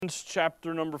Romans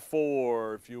chapter number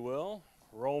 4, if you will.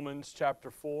 Romans chapter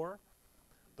 4.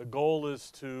 The goal is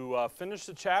to finish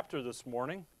the chapter this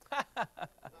morning. A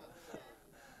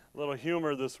little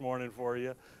humor this morning for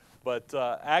you. But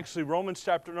actually, Romans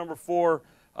chapter number 4,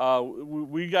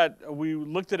 we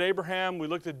looked at Abraham, we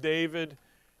looked at David,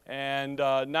 and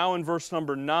now in verse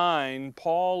number 9,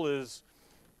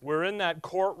 we're in that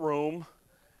courtroom,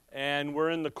 and we're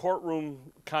in the courtroom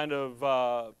kind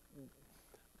of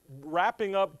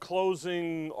wrapping up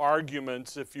closing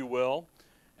arguments, if you will,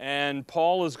 and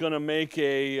Paul is going to make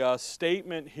a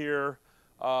statement here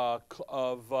of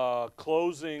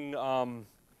closing,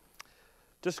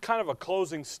 just kind of a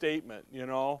closing statement, you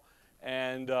know,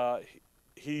 and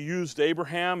he used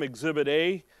Abraham, Exhibit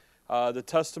A, the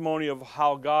testimony of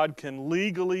how God can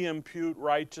legally impute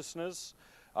righteousness,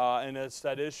 and it's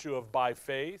that issue of by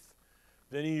faith.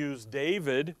 Then he used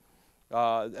David,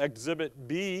 Exhibit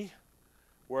B,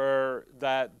 where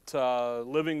that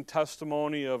living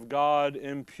testimony of God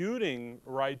imputing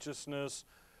righteousness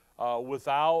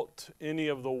without any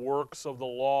of the works of the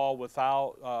law,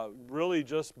 without really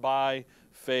just by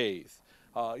faith.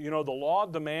 You know, the law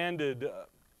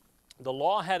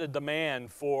had a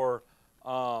demand for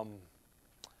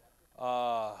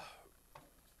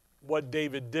what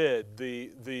David did,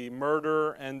 the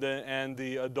murder and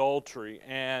the adultery,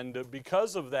 and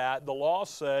because of that, the law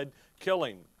said, kill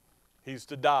him. He's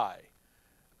to die.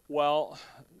 Well,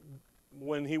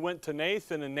 when he went to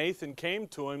Nathan and Nathan came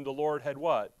to him, the Lord had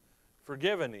what?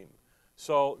 Forgiven him.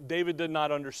 So David did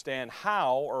not understand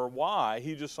how or why.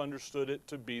 He just understood it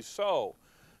to be so.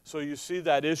 So you see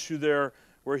that issue there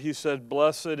where he said,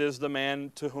 blessed is the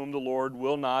man to whom the Lord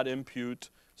will not impute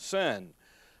sin.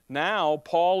 Now,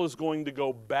 Paul is going to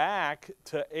go back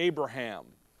to Abraham.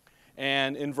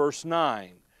 And in verse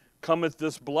 9, cometh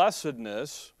this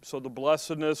blessedness, so the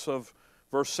blessedness of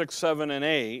verse 6, 7, and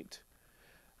 8,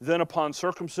 then upon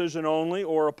circumcision only,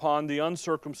 or upon the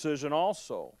uncircumcision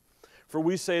also. For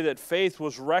we say that faith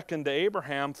was reckoned to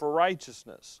Abraham for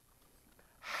righteousness.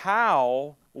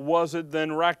 How was it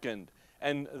then reckoned?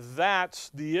 And that's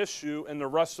the issue in the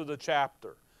rest of the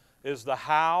chapter, is the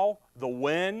how, the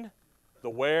when,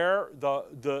 the where,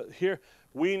 the here.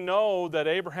 We know that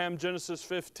Abraham, Genesis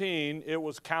 15, it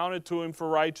was counted to him for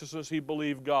righteousness. He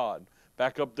believed God.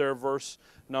 Back up there, verse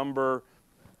number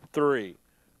 3.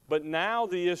 But now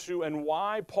the issue and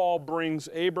why Paul brings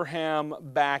Abraham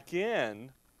back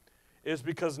in is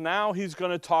because now he's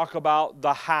going to talk about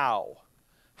the how.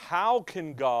 How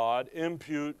can God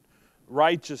impute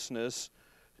righteousness?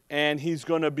 And he's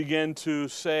going to begin to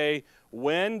say,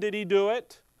 when did he do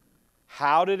it?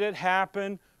 How did it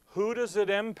happen? Who does it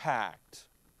impact?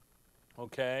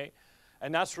 Okay?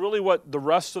 And that's really what the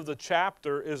rest of the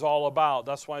chapter is all about.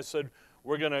 That's why I said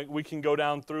we can go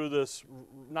down through this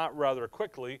not rather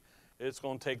quickly. It's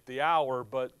going to take the hour,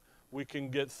 but we can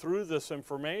get through this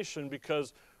information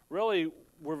because really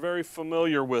we're very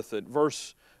familiar with it.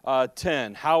 Verse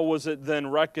 10, how was it then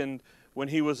reckoned when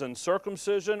he was in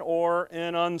circumcision or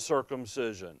in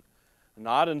uncircumcision?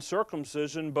 Not in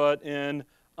circumcision, but in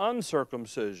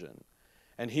uncircumcision.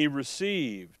 And he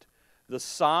received the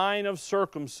sign of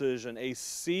circumcision, a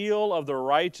seal of the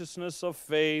righteousness of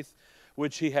faith,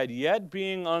 which he had yet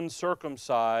being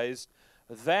uncircumcised,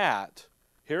 that,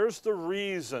 here's the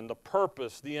reason, the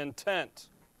purpose, the intent,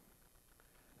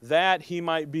 that he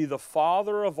might be the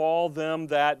father of all them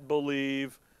that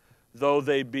believe, though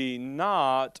they be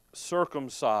not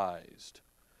circumcised,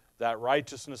 that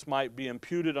righteousness might be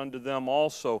imputed unto them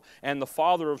also, and the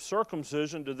father of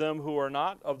circumcision to them who are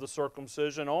not of the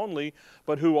circumcision only,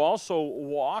 but who also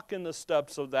walk in the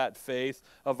steps of that faith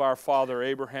of our father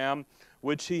Abraham,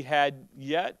 which he had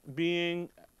being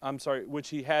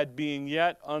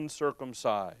yet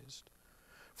uncircumcised.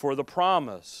 For the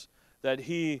promise that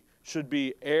he should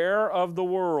be heir of the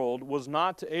world was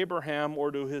not to Abraham or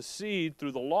to his seed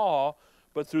through the law,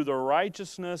 but through the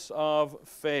righteousness of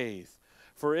faith.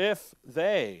 For if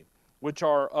they, which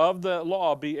are of the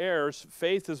law, be heirs,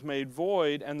 faith is made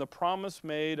void, and the promise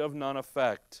made of none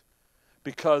effect.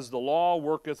 Because the law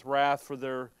worketh wrath,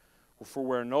 for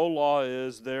where no law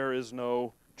is, there is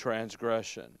no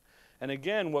transgression. And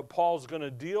again, what Paul's going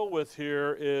to deal with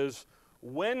here is,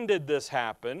 when did this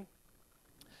happen?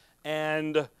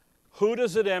 And who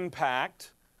does it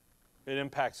impact? It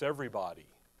impacts everybody.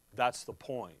 That's the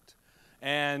point.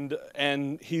 And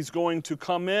he's going to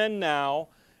come in now,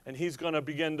 and he's going to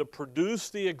begin to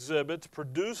produce the exhibits,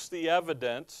 produce the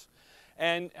evidence.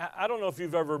 And I don't know if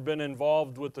you've ever been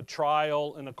involved with a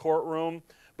trial in a courtroom,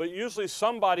 but usually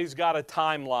somebody's got a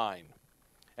timeline,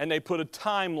 and they put a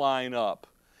timeline up.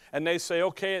 And they say,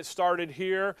 okay, it started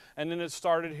here, and then it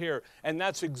started here. And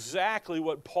that's exactly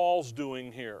what Paul's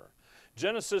doing here.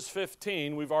 Genesis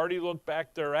 15, we've already looked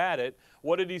back there at it.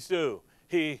 What did he do?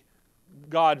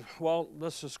 Well,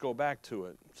 let's just go back to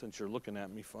it since you're looking at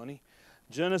me funny.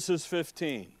 Genesis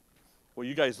 15. Well,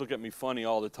 you guys look at me funny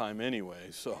all the time anyway,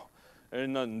 so there's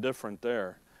nothing different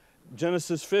there.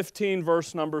 Genesis 15,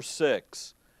 verse number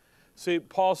 6. See,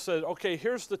 Paul said, okay,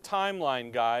 here's the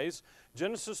timeline, guys.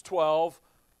 Genesis 12,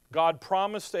 God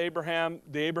promised Abraham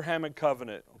the Abrahamic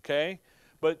covenant, okay?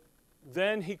 But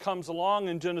then he comes along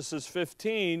in Genesis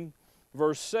 15,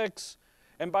 verse 6.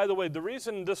 And by the way, the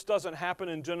reason this doesn't happen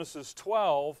in Genesis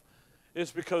 12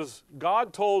 is because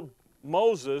God told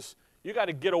Moses, you got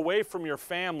to get away from your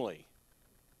family.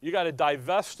 You got to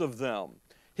divest of them.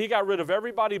 He got rid of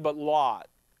everybody but Lot.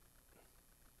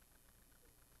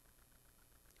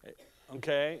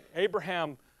 Okay?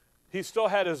 Abraham, he still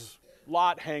had his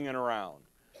Lot hanging around.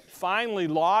 Finally,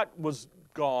 Lot was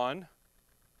gone.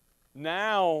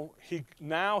 Now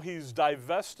he's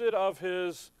divested of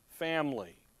his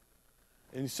family.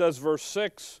 And he says, verse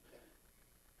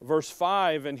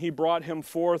 5, and he brought him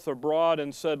forth abroad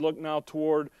and said, look now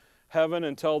toward heaven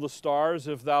and tell the stars,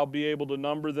 if thou be able to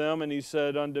number them. And he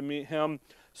said unto him,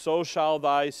 so shall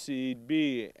thy seed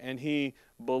be. And he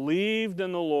believed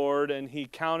in the Lord, and he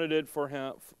counted it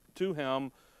to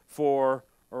him for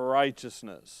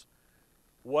righteousness.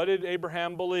 What did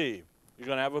Abraham believe? You're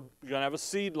going to have a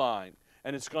seed line,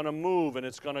 and it's going to move, and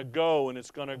it's going to go, and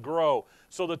it's going to grow.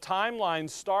 So the timeline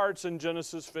starts in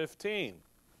Genesis 15.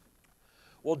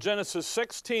 Well, Genesis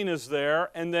 16 is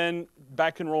there, and then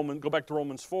go back to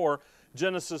Romans 4,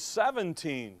 Genesis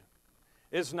 17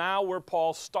 is now where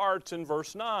Paul starts in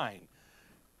verse 9.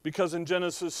 Because in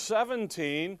Genesis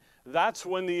 17, that's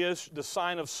when the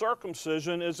sign of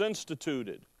circumcision is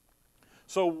instituted.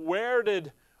 So where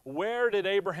did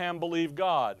Abraham believe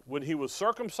God? When he was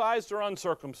circumcised or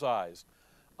uncircumcised?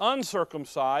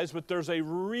 Uncircumcised, but there's a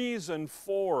reason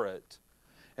for it.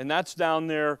 And that's down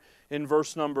there in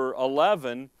verse number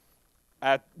 11.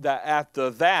 At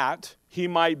that, he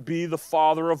might be the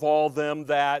father of all them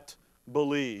that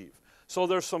believe.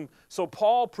 So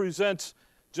Paul presents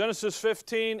Genesis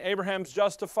 15, Abraham's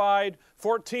justified.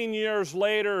 14 years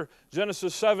later,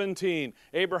 Genesis 17,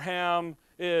 Abraham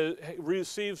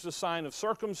receives the sign of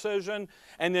circumcision.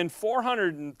 And then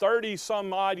 430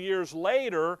 some odd years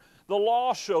later, the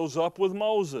law shows up with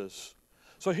Moses.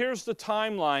 So here's the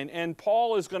timeline, and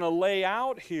Paul is going to lay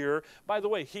out here. By the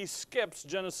way, he skips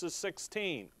Genesis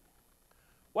 16.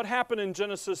 What happened in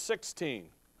Genesis 16?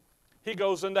 He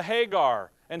goes into Hagar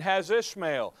and has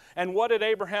Ishmael. And what did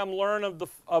Abraham learn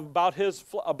about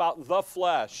the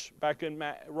flesh back in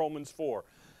Romans 4?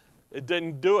 It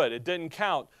didn't do it. It didn't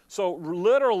count. So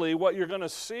literally what you're going to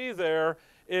see there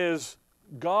is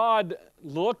God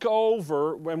look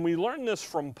over. When we learn this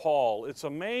from Paul, it's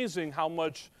amazing how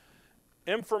much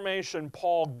information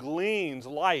Paul gleans,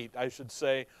 light, I should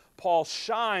say, Paul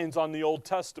shines on the Old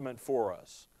Testament for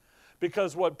us.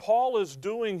 Because what Paul is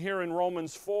doing here in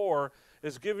Romans 4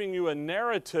 is giving you a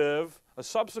narrative, a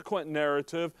subsequent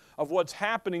narrative of what's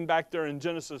happening back there in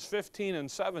Genesis 15 and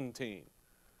 17.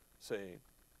 See?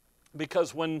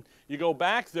 Because when you go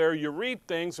back there, you read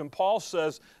things, and Paul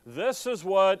says, this is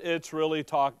what it's really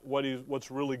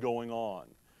what's really going on.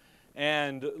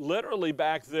 And literally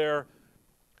back there,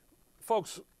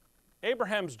 folks,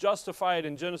 Abraham's justified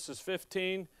in Genesis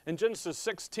 15. In Genesis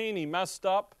 16, he messed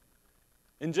up.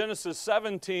 In Genesis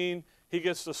 17, he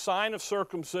gets the sign of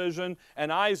circumcision,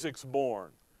 and Isaac's born.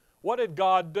 What did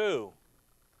God do?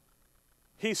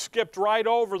 He skipped right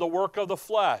over the work of the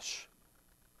flesh.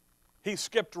 He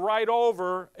skipped right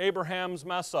over Abraham's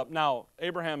mess up. Now,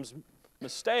 Abraham's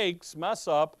mess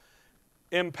up,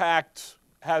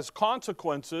 has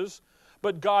consequences,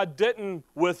 but God didn't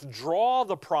withdraw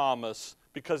the promise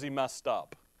because he messed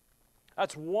up.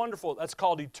 That's wonderful. That's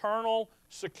called eternal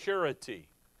security.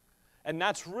 And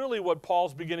that's really what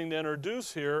Paul's beginning to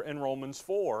introduce here in Romans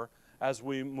 4 as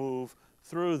we move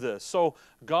through this. So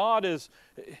God is,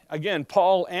 again,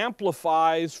 Paul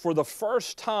amplifies for the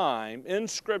first time in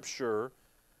Scripture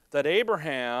that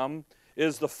Abraham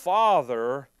is the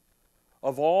father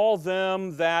of all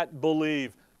them that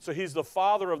believe. So he's the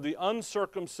father of the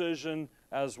uncircumcision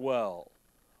as well.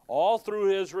 All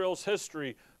through Israel's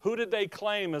history, who did they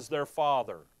claim as their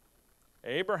father?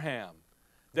 Abraham.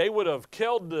 They would have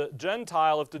killed the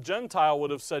Gentile if the Gentile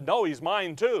would have said, no, he's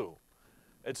mine too.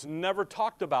 It's never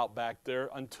talked about back there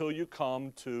until you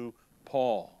come to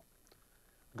Paul.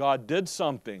 God did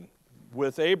something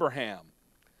with Abraham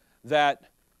that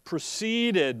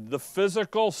preceded the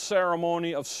physical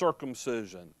ceremony of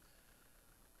circumcision.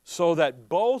 so that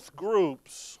both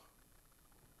groups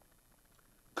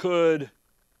could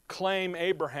claim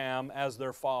Abraham as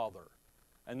their father.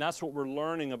 And that's what we're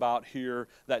learning about here,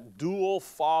 that dual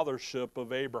fathership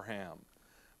of Abraham.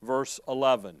 Verse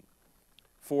 11,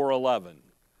 4:11.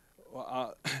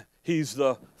 He's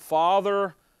the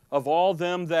father of all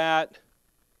them that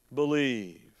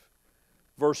believe.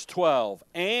 Verse 12,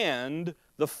 and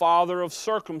the father of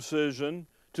circumcision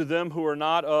to them who are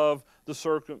not of the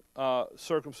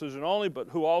circumcision only, but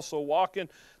who also walk in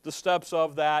the steps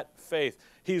of that faith.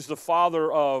 He's the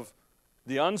father of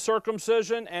the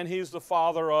uncircumcision, and he's the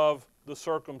father of the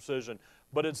circumcision.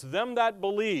 But it's them that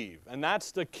believe, and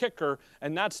that's the kicker,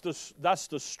 and that's the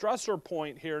stressor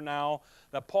point here now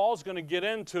that Paul's going to get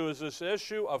into, is this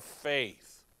issue of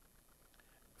faith.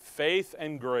 Faith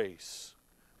and grace.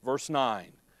 Verse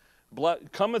 9.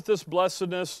 Cometh this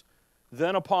blessedness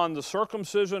then upon the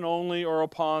circumcision only, or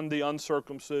upon the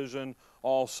uncircumcision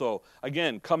also?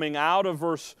 Again, coming out of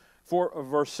verse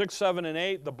 6, 7, and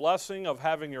 8, the blessing of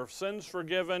having your sins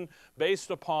forgiven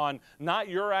based upon not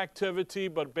your activity,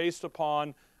 but based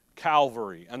upon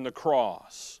Calvary and the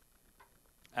cross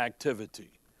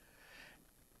activity.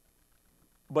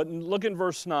 But look in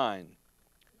verse 9.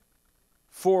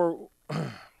 For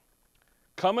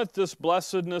cometh this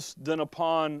blessedness then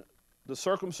upon the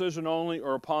circumcision only,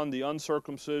 or upon the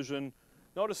uncircumcision?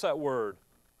 Notice that word,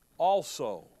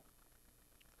 also.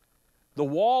 The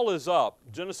wall is up.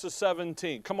 Genesis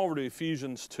 17. Come over to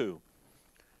Ephesians 2.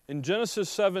 In Genesis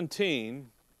 17,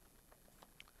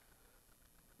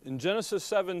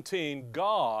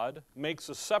 God makes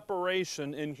a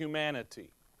separation in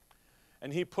humanity.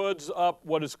 And he puts up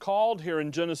what is called here in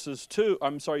Ephesians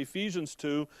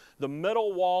 2, the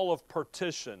middle wall of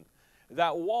partition.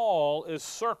 That wall is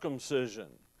circumcision.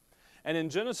 And in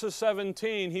Genesis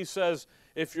 17, he says,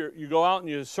 if you go out and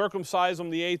you circumcise them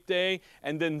the 8th day,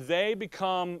 and then they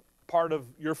become part of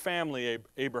your family,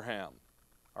 Abraham.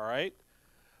 All right?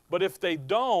 But if they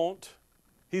don't,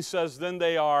 he says, then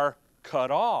they are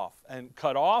cut off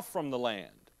from the land.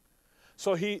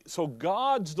 So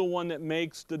God's the one that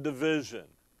makes the division.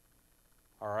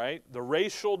 All right? The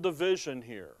racial division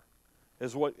here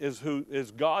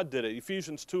is God did it.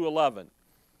 Ephesians 2:11.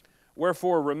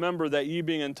 Wherefore remember that ye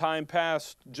being in time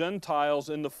past Gentiles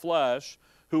in the flesh,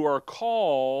 who are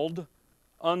called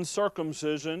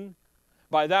uncircumcision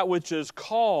by that which is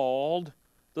called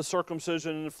the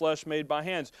circumcision in the flesh made by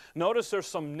hands. Notice there's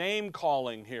some name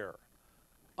calling here.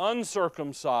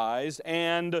 Uncircumcised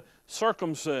and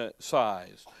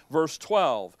circumcised. Verse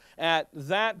 12. At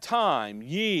that time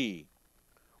ye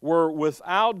were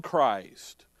without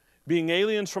Christ, being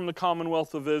aliens from the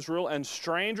commonwealth of Israel, and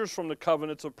strangers from the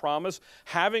covenants of promise,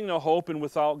 having no hope and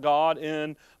without God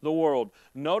in the world.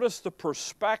 Notice the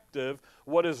perspective,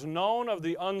 what is known of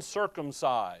the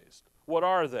uncircumcised. What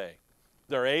are they?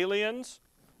 They're aliens,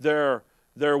 they're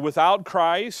without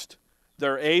Christ,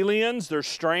 they're aliens, they're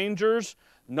strangers,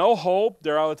 no hope,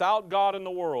 they're without God in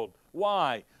the world.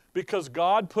 Why? Because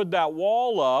God put that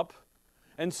wall up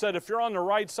and said, if you're on the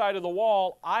right side of the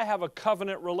wall, I have a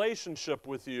covenant relationship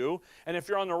with you. And if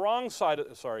you're on the wrong side of,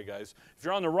 if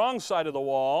you're on the wrong side of the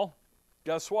wall,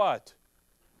 guess what?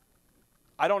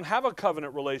 I don't have a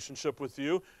covenant relationship with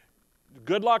you.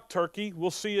 Good luck, turkey.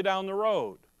 We'll see you down the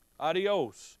road.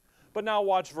 Adios. But now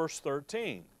watch verse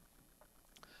 13.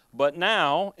 But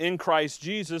now, in Christ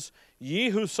Jesus, ye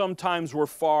who sometimes were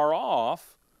far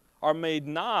off are made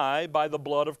nigh by the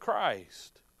blood of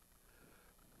Christ.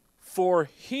 For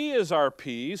he is our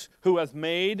peace, who hath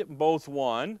made both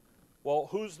one. Well,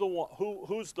 who's the one?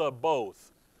 Who's the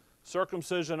both?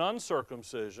 Circumcision,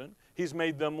 uncircumcision. He's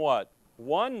made them what?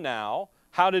 One now.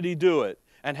 How did he do it?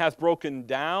 And hath broken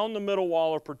down the middle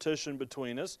wall of partition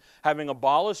between us, having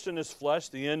abolished in his flesh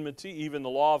the enmity, even the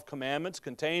law of commandments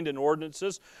contained in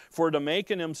ordinances, for to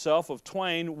make in himself of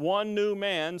twain one new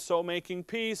man, so making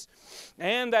peace,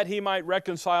 and that he might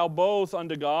reconcile both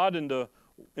unto God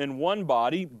in one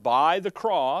body by the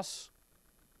cross.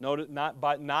 Note,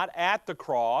 not at the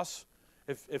cross.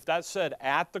 If that said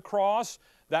at the cross,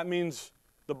 that means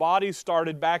the body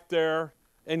started back there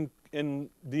in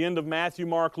the end of Matthew,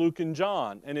 Mark, Luke, and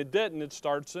John. And it didn't. It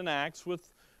starts in Acts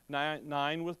with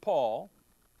 9 with Paul.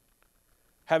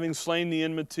 Having slain the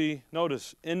enmity.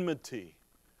 Notice, enmity.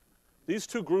 These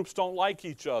two groups don't like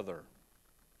each other.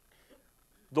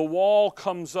 The wall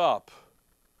comes up.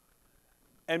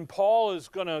 And Paul is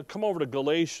going to come over to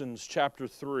Galatians chapter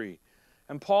 3.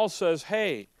 And Paul says,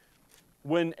 hey,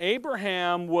 when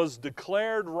Abraham was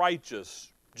declared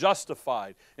righteous,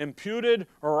 justified, imputed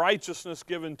righteousness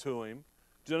given to him,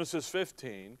 Genesis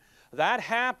 15, that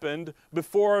happened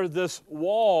before this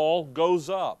wall goes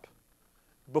up.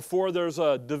 before there's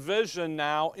a division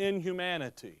now in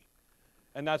humanity.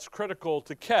 And that's critical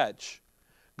to catch.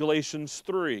 Galatians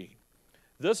 3.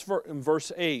 In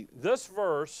verse 8, this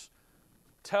verse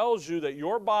tells you that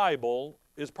your Bible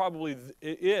is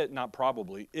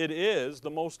it is the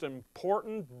most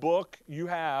important book you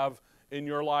have in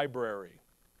your library.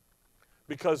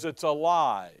 Because it's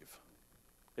alive.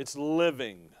 It's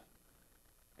living.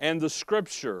 And the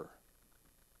Scripture,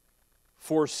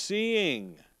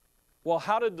 foreseeing. Well,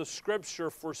 how did the Scripture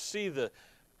foresee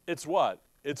it's what?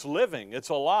 It's living. It's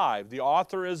alive. The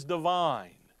author is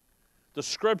divine. The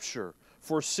Scripture,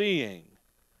 foreseeing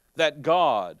that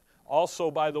God,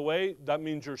 also, by the way, that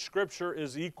means your Scripture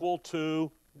is equal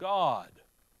to God.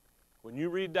 When you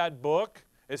read that book,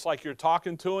 it's like you're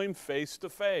talking to Him face to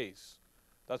face.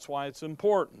 That's why it's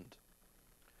important.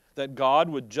 That God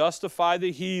would justify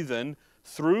the heathen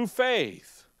through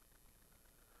faith.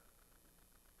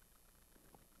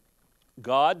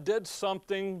 God did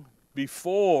something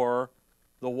before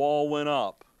the wall went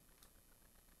up.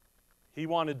 He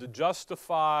wanted to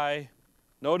justify,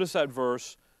 notice that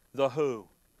verse, the who?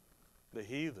 The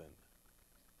heathen.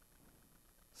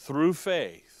 Through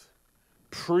faith.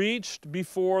 Preached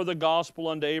before the gospel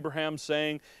unto Abraham,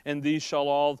 saying, "In these shall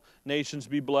all nations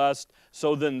be blessed.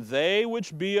 So then they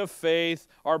which be of faith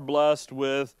are blessed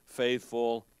with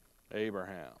faithful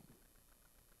Abraham."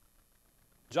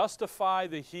 Justify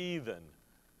the heathen.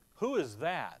 Who is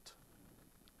that?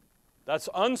 That's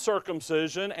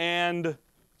uncircumcision and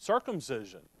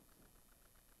circumcision.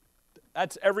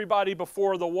 That's everybody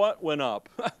before the what went up?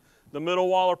 The middle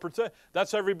wall or protect.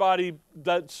 That's everybody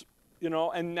that's,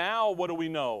 and now what do we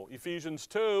know? Ephesians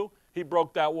 2, he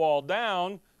broke that wall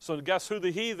down, so guess who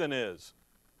the heathen is?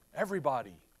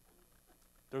 Everybody.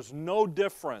 There's no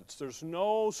difference. There's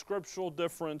no scriptural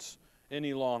difference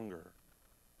any longer.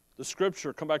 The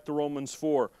Scripture, come back to Romans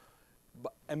 4.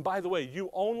 And by the way, you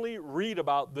only read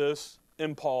about this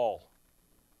in Paul,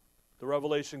 the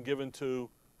revelation given to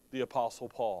the Apostle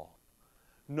Paul.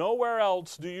 Nowhere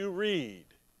else do you read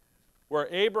where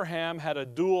Abraham had a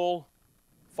dual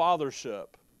fathership,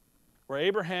 where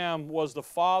Abraham was the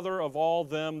father of all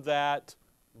them that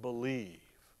believe.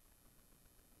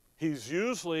 He's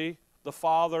usually the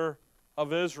father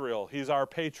of Israel. He's our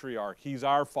patriarch. He's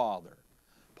our father.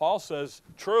 Paul says,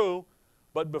 true,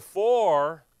 but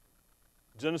before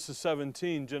Genesis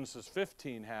 17, Genesis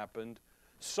 15 happened,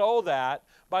 so that,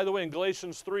 by the way, in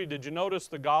Galatians 3, did you notice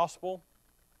the gospel?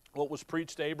 What was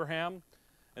preached to Abraham?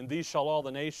 And these shall all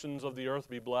the nations of the earth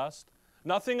be blessed.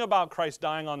 Nothing about Christ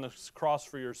dying on the cross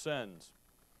for your sins.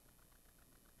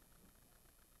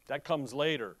 That comes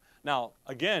later. Now,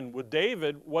 again, with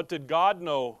David, what did God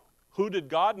know? Who did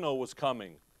God know was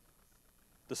coming?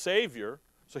 The Savior.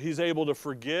 So he's able to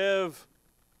forgive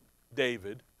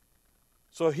David.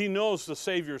 So he knows the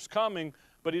Savior's coming,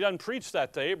 but he doesn't preach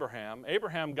that to Abraham.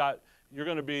 Abraham you're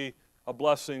going to be a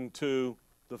blessing to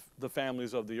the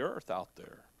families of the earth out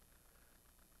there.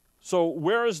 So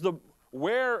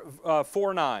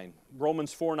 4:9,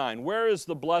 Romans 4:9, where is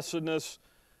the blessedness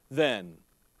then?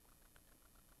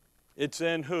 It's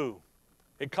in who?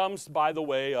 It comes by the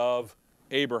way of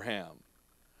Abraham.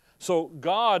 So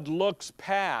God looks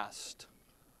past.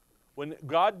 When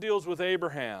God deals with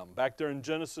Abraham, back there in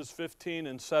Genesis 15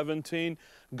 and 17,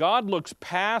 God looks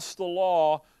past the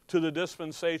law to the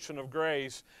dispensation of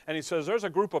grace, and He says, there's a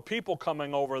group of people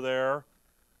coming over there,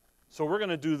 so we're going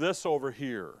to do this over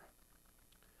here.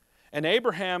 And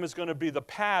Abraham is going to be the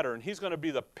pattern. He's going to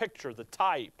be the picture, the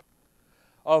type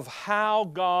of how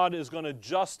God is going to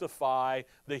justify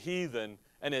the heathen,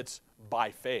 and it's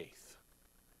by faith.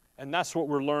 And that's what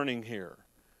we're learning here.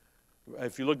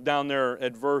 If you look down there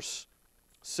at verse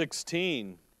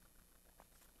 16,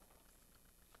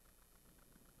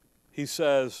 he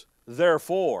says,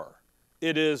 therefore,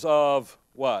 it is of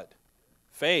what?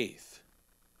 Faith.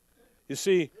 You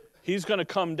see, he's going to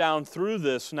come down through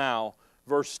this now.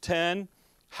 Verse 10,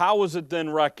 how was it then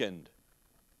reckoned?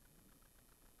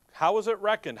 How was it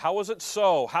reckoned? How was it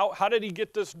so? How did he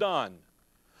get this done?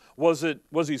 Was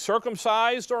he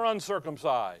circumcised or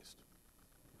uncircumcised?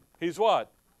 He's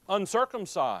what?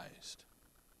 Uncircumcised.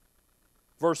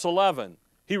 Verse 11,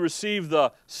 he received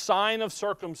the sign of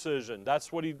circumcision.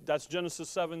 That's Genesis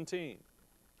 17.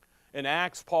 In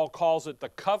Acts, Paul calls it the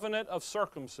covenant of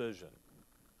circumcision,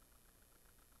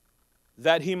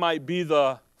 that he might be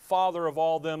the father of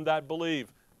all them that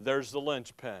believe. There's the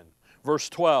linchpin. Verse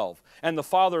 12, and the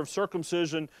father of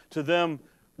circumcision to them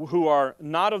who are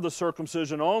not of the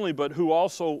circumcision only, but who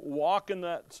also walk in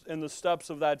the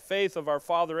steps of that faith of our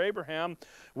father Abraham,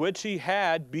 which he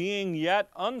had, being yet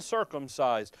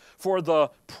uncircumcised. For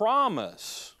the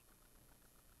promise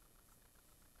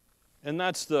And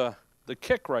that's the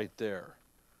kick right there.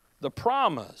 The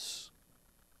promise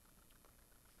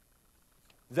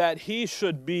that he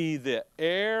should be the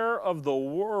heir of the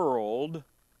world.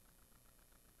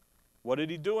 What did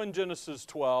he do in Genesis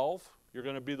 12? You're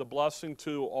going to be the blessing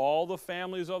to all the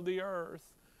families of the earth.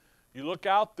 You look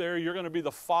out there, you're going to be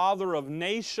the father of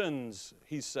nations,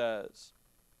 he says.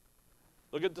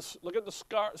 Look at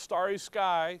the starry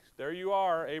sky. There you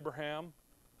are, Abraham.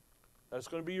 That's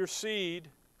going to be your seed.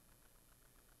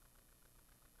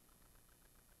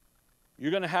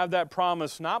 You're going to have that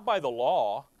promise not by the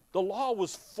law. The law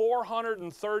was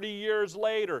 430 years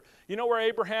later. You know where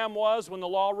Abraham was when the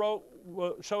law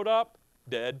showed up?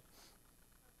 Dead.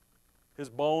 His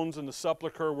bones in the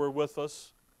sepulcher were with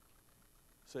us.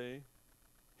 See?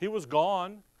 He was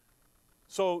gone.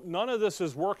 So none of this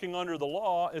is working under the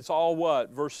law. It's all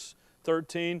what? Verse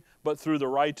 13, but through the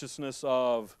righteousness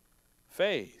of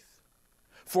faith.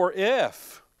 For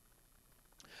if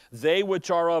they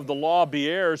which are of the law be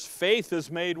heirs, faith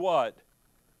is made what?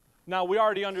 Now we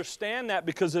already understand that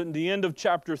because at the end of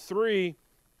chapter 3,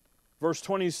 verse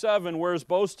 27, where's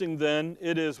boasting then?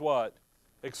 It is what?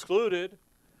 Excluded.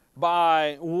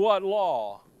 By what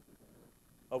law?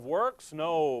 Of works?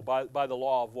 No, by the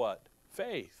law of what?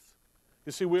 Faith.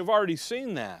 You see, we've already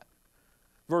seen that.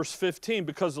 Verse 15,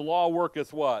 because the law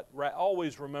worketh what?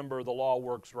 Always remember the law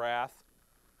works wrath.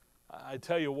 I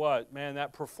tell you what, man,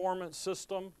 that performance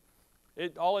system,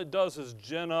 all it does is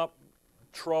gin up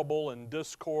trouble and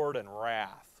discord and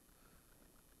wrath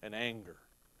and anger.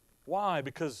 Why?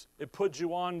 Because it puts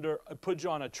you on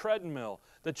a treadmill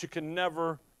that you can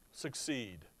never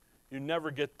succeed. You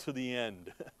never get to the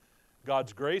end.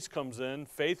 God's grace comes in,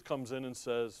 faith comes in and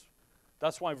says,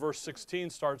 that's why verse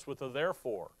 16 starts with a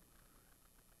therefore.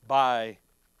 By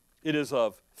it is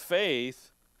of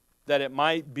faith that it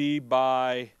might be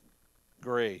by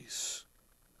grace.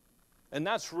 And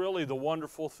that's really the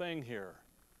wonderful thing here,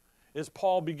 is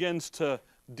Paul begins to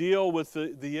deal with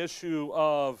the issue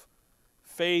of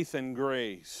faith and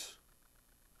grace.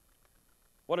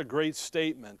 What a great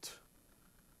statement.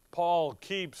 Paul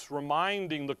keeps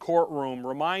reminding the courtroom,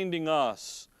 reminding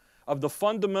us of the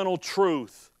fundamental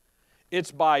truth.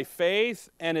 It's by faith,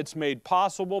 and it's made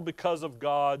possible because of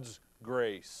God's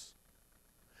grace.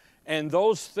 And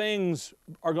those things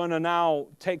are going to now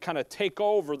take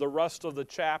over the rest of the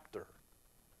chapter.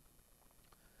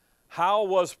 How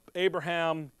was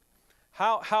Abraham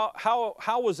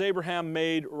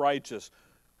made righteous?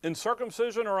 In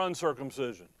circumcision or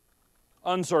uncircumcision?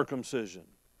 Uncircumcision.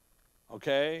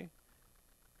 Okay?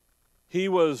 He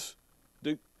was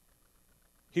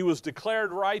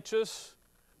declared righteous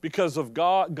because of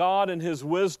God and His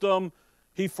wisdom.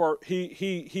 He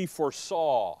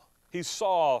foresaw. He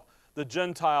saw the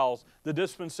Gentiles, the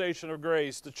dispensation of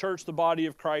grace, the church, the body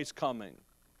of Christ coming.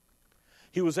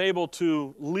 He was able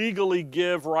to legally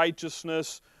give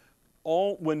righteousness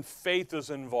when faith is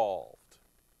involved.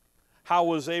 How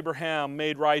was Abraham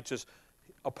made righteous?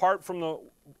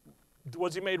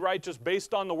 Was he made righteous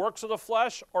based on the works of the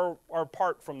flesh or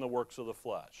apart from the works of the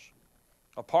flesh?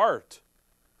 Apart.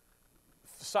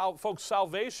 Folks,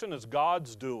 salvation is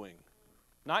God's doing,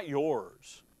 not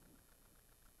yours.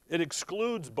 It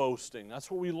excludes boasting. That's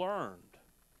what we learned.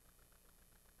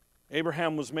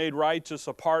 Abraham was made righteous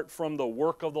apart from the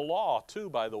work of the law, too,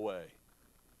 by the way.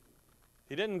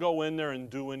 He didn't go in there and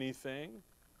do anything.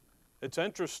 It's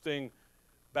interesting,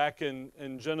 back in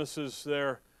Genesis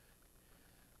there,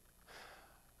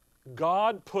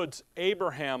 God puts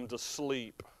Abraham to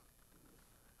sleep.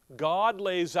 God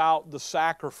lays out the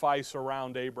sacrifice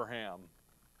around Abraham.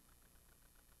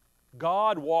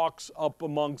 God walks up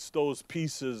amongst those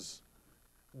pieces.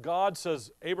 God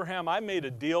says, Abraham, I made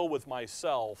a deal with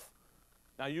myself.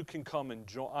 Now you can come and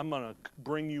join. I'm going to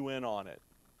bring you in on it.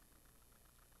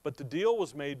 But the deal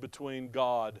was made between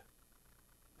God,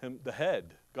 the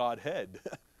head, Godhead.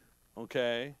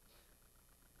 Okay?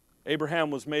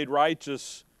 Abraham was made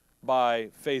righteous by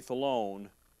faith alone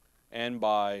and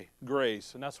by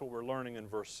grace. And that's what we're learning in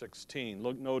verse 16.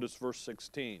 Notice verse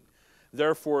 16.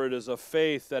 Therefore it is of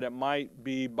faith that it might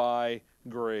be by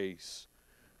grace.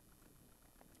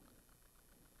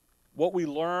 What we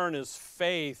learn is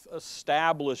faith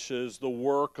establishes the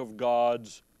work of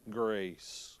God's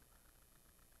grace.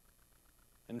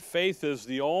 And faith is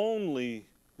the only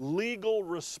legal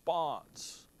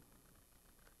response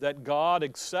that God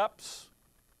accepts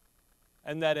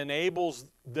and that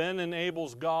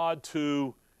enables God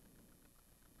to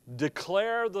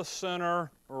declare the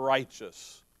sinner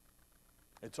righteous.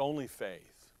 It's only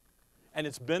faith. And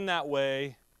it's been that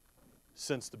way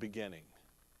since the beginning.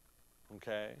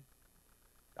 Okay?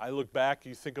 I look back,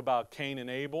 you think about Cain and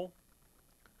Abel.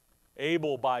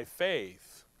 Abel, by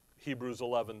faith, Hebrews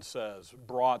 11 says,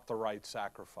 brought the right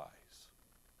sacrifice.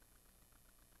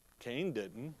 Cain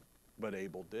didn't, but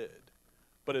Abel did.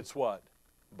 But it's what?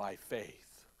 By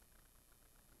faith.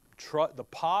 The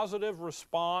positive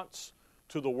response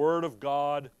to the Word of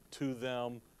God to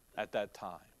them at that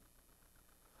time.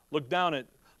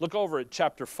 Look over at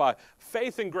chapter 5.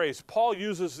 Faith and grace. Paul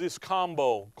uses this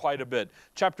combo quite a bit.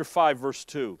 Chapter 5, verse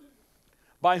 2.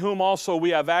 By whom also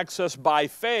we have access by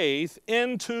faith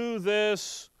into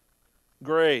this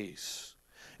grace.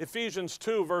 Ephesians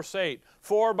 2, verse 8.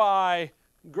 For by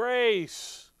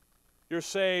grace you're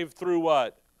saved through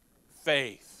what?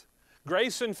 Faith.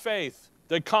 Grace and faith,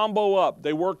 they combo up.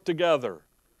 They work together.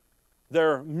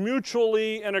 They're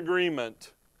mutually in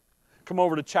agreement. Come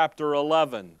over to chapter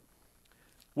 11.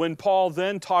 When Paul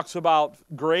then talks about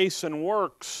grace and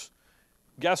works,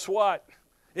 guess what?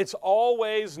 It's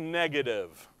always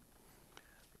negative.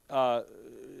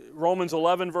 Romans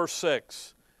 11, verse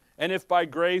 6. And if by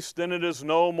grace, then it is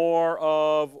no more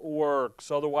of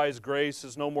works. Otherwise, grace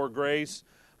is no more grace.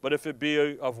 But if it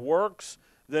be of works,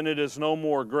 then it is no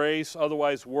more grace.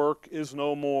 Otherwise, work is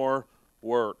no more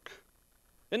work.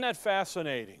 Isn't that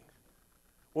fascinating?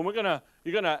 When you're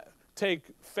going to take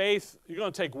faith, you're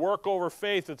going to take work over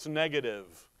faith, it's negative.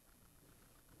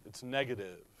 It's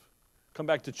negative. Come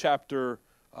back to chapter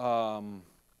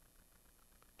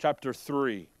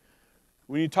 3.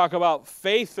 When you talk about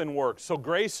faith and works, so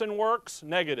grace and works,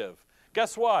 negative.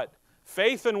 Guess what?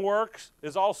 Faith and works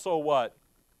is also what?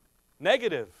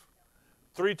 Negative.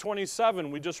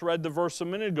 3:27, we just read the verse a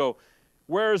minute ago.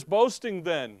 Where is boasting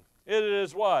then? It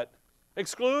is what?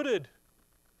 Excluded.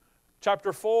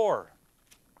 Chapter 4,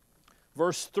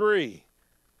 verse 3.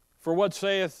 For what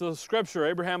saith the Scripture?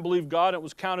 Abraham believed God, and it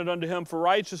was counted unto him for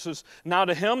righteousness. Now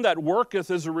to him that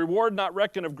worketh is a reward not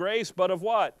reckoned of grace, but of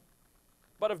what?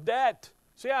 But of debt.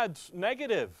 See, it's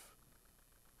negative.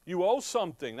 You owe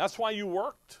something. That's why you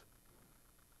worked.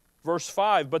 Verse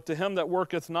 5, but to him that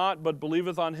worketh not, but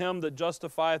believeth on him that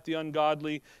justifieth the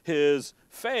ungodly, his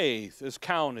faith is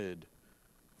counted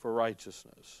for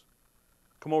righteousness.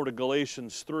 Come over to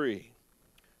Galatians 3.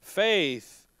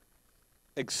 Faith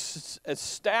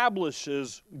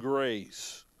establishes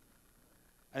grace.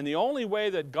 And the only way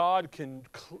that God can,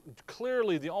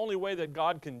 clearly the only way that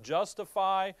God can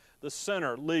justify the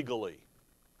sinner legally,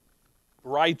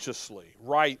 righteously,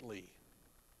 rightly,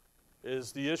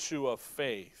 is the issue of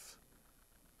faith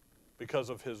because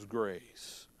of His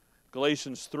grace.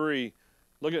 Galatians 3,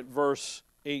 look at verse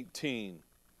 18.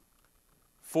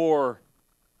 For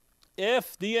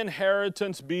if the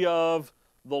inheritance be of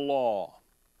the law,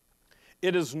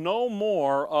 it is no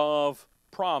more of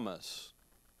promise.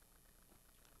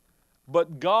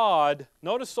 But God,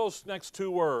 notice those next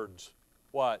two words,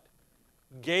 what?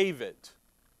 Gave it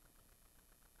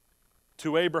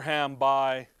to Abraham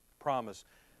by promise.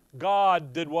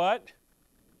 God did what?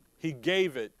 He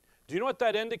gave it. Do you know what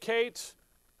that indicates?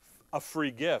 A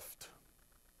free gift.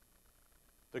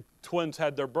 The twins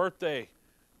had their birthday,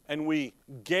 and we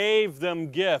gave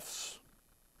them gifts,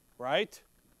 right?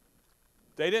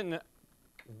 They didn't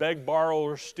beg, borrow,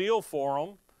 or steal for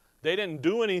them. They didn't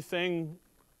do anything,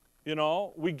 you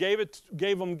know. We gave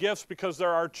them gifts because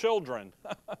they're our children.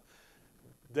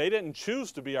 They didn't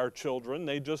choose to be our children.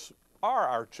 They just are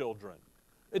our children.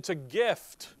 It's a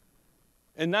gift.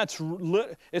 And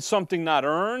it's something not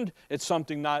earned. It's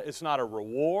not a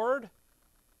reward.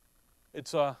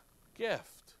 It's a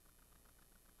gift.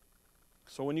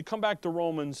 So when you come back to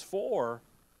Romans 4,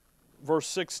 verse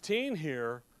 16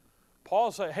 here,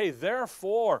 Paul said, hey,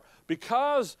 therefore,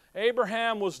 because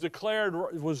Abraham was declared,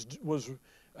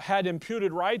 had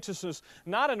imputed righteousness,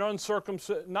 not in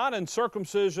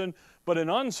circumcision, but in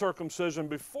uncircumcision,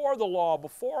 before the law,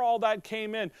 before all that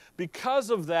came in,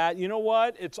 because of that, you know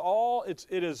what? It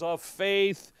is of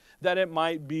faith that it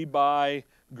might be by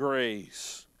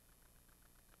grace.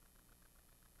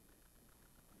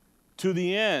 To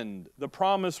the end, the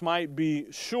promise might be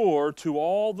sure to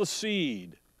all the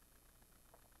seed,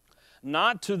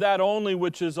 not to that only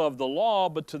which is of the law,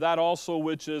 but to that also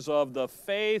which is of the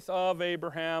faith of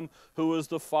Abraham, who is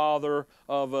the father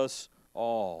of us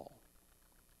all.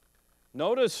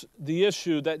 Notice the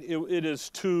issue that it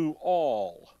is to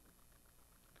all.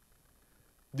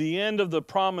 The end of the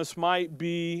promise might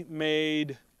be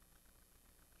made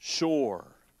sure.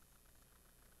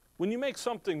 When you make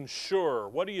something sure,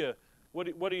 what are you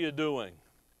doing?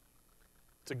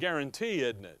 It's a guarantee,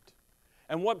 isn't it?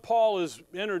 And what Paul is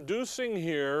introducing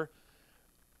here,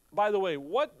 by the way,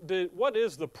 what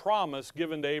is the promise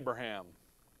given to Abraham?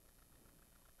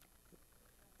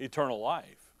 Eternal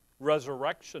life,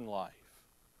 resurrection life.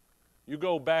 You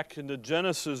go back into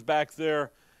Genesis back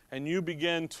there, and you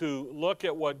begin to look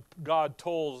at what God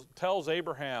tells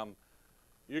Abraham.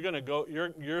 You're going to go,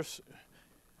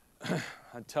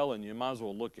 I'm telling you, might as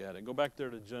well look at it. Go back there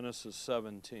to Genesis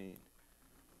 17.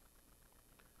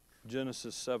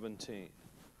 Genesis 17.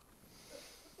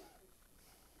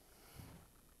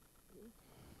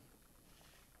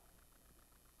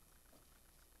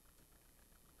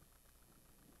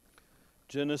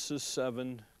 Genesis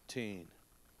 17.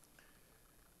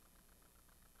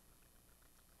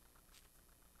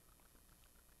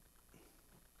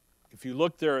 If you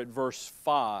look there at verse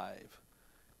 5,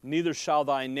 neither shall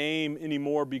thy name any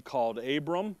more be called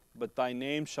Abram, but thy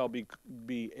name shall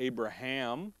be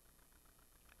Abraham,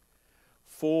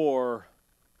 for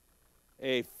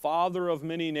a father of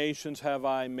many nations have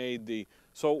I made thee.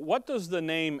 So what does the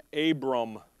name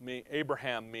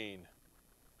Abraham mean?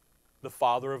 The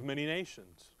father of many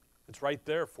nations. It's right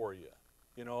there for you.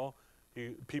 You know,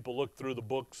 people look through the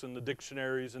books and the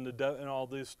dictionaries and all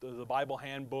this, the Bible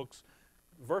handbooks.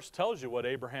 Verse tells you what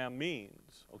Abraham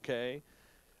means, okay?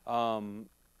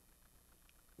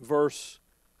 Verse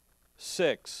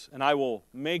 6, and I will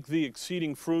make thee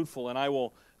exceeding fruitful, and I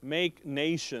will make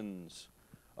nations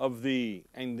of thee,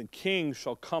 and the kings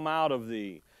shall come out of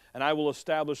thee, and I will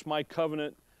establish my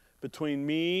covenant between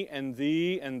me and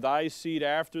thee and thy seed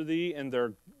after thee and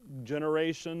their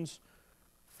generations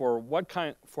for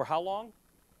how long?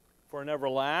 For an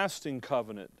everlasting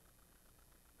covenant,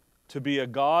 to be a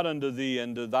God unto thee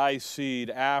and to thy seed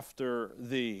after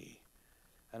thee.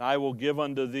 And I will give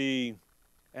unto thee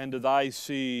and to thy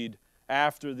seed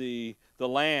after thee the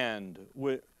land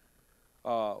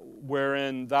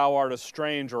wherein thou art a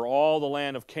stranger, all the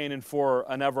land of Canaan, for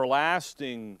an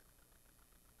everlasting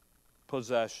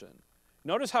possession.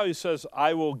 Notice how he says,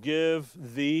 I will give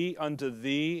thee unto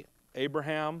thee,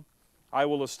 Abraham. I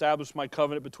will establish my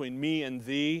covenant between me and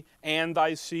thee and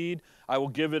thy seed. I will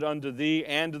give it unto thee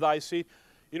and to thy seed.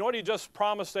 You know what he just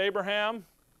promised Abraham?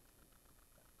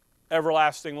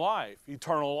 Everlasting life,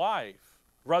 eternal life,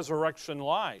 resurrection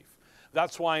life.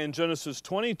 That's why in Genesis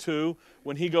 22,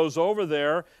 when he goes over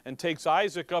there and takes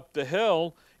Isaac up the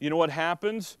hill, you know what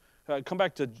happens? Come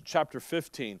back to chapter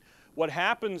 15. What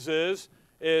happens is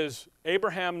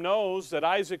Abraham knows that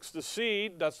Isaac's the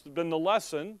seed. That's been the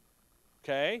lesson.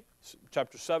 Okay?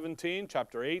 Chapter 17,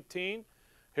 chapter 18.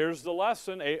 Here's the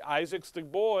lesson. Isaac's the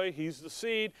boy. He's the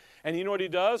seed. And you know what he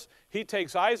does? He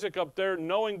takes Isaac up there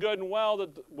knowing good and well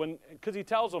that because he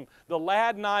tells him, the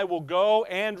lad and I will go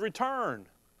and return.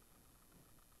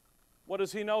 What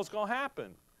does he know is going to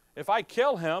happen? If I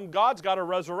kill him, God's got to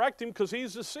resurrect him because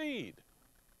he's the seed.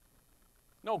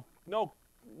 No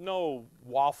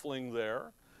waffling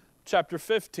there. Chapter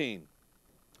 15.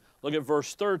 Look at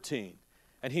verse 13.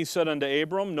 And he said unto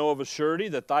Abram, know of a surety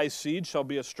that thy seed shall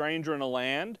be a stranger in a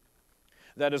land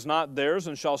that is not theirs,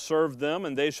 and shall serve them,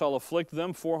 and they shall afflict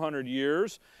them 400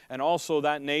 years. And also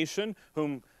that nation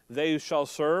whom they shall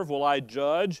serve will I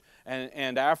judge,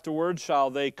 and afterwards shall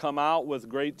they come out with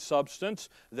great substance.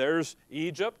 There's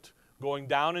Egypt, going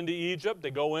down into Egypt.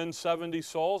 They go in 70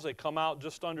 souls. They come out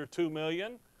just under 2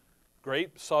 million.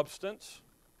 Great substance.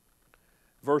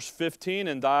 Verse 15,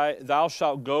 and thou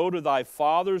shalt go to thy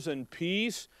fathers in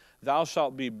peace. Thou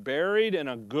shalt be buried in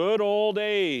a good old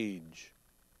age.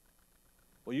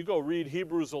 Well, you go read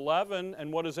Hebrews 11,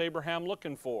 and what is Abraham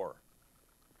looking for?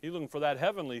 He's looking for that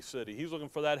heavenly city. He's looking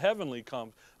for that heavenly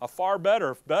come. A far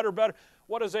better.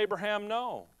 What does Abraham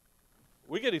know?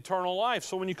 We get eternal life.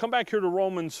 So when you come back here to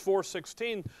Romans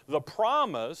 4:16, the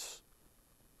promise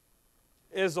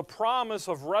is a promise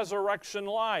of resurrection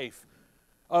life,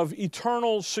 of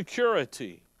eternal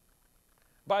security.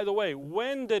 By the way,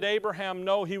 when did Abraham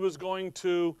know he was going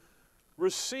to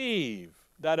receive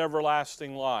that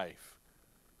everlasting life?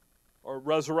 Or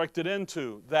resurrected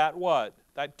into that what?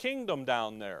 That kingdom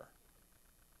down there.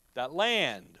 That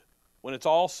land, when it's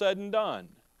all said and done.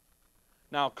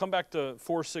 Now, come back to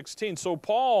 4:16. So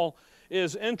Paul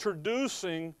is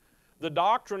introducing the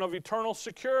doctrine of eternal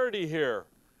security here.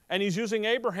 And he's using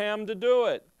Abraham to do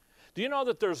it. Do you know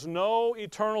that there's no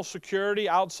eternal security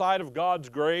outside of God's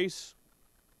grace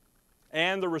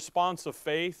and the response of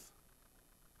faith?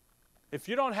 If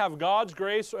you don't have God's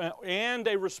grace and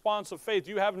a response of faith,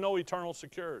 you have no eternal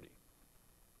security.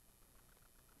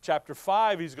 Chapter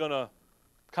 5, he's going to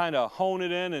kind of hone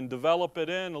it in and develop it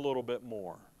in a little bit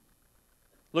more.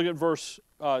 Look at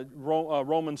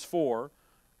Romans 4,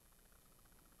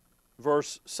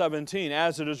 verse 17.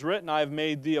 As it is written, I have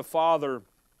made thee a father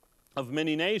of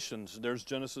many nations. There's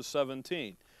Genesis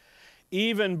 17.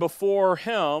 Even before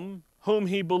him whom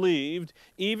he believed,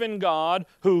 even God,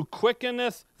 who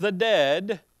quickeneth the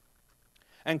dead,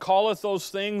 and calleth those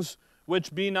things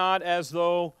which be not as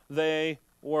though they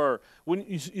were. When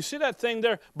you see that thing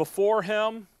there, before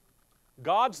him,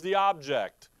 God's the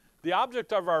object. The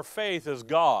object of our faith is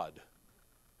God.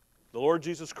 The Lord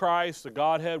Jesus Christ, the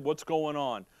Godhead, what's going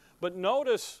on? But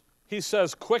notice he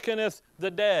says, quickeneth the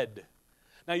dead.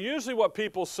 Now usually what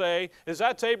people say is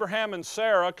that's Abraham and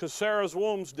Sarah because Sarah's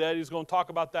womb's dead. He's going to talk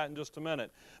about that in just a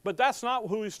minute. But that's not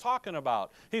who he's talking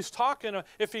about. He's talking,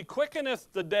 if he quickeneth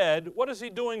the dead, what is he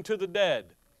doing to the dead?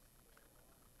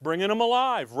 Bringing them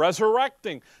alive,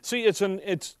 resurrecting. See,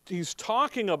 he's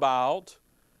talking about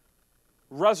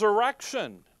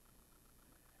resurrection.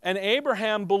 And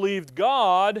Abraham believed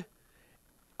God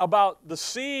about the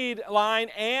seed line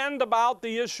and about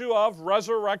the issue of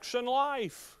resurrection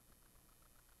life.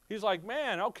 He's like,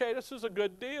 man, okay, this is a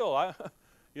good deal,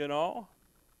 you know.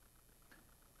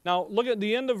 Now, look at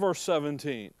the end of verse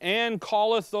 17. And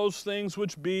calleth those things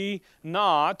which be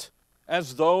not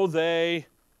as though they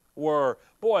were.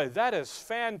 Boy, that is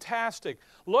fantastic.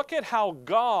 Look at how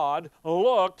God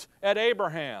looked at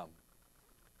Abraham.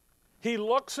 He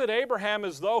looks at Abraham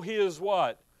as though he is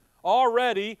what?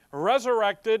 Already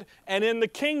resurrected and in the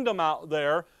kingdom out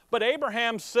there. But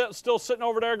Abraham's still sitting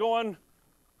over there going,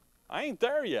 I ain't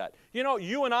there yet. You know,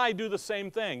 you and I do the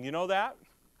same thing. You know that?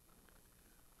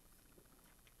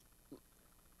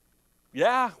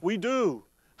 Yeah, we do.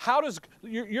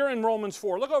 You're in Romans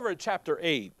 4. Look over at chapter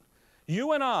 8.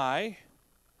 You and I,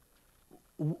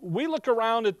 we look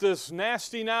around at this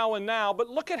nasty now and now, but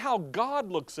look at how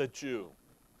God looks at you.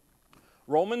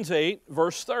 Romans 8,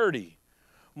 verse 30.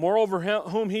 Moreover,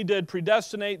 whom he did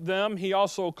predestinate, them he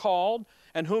also called,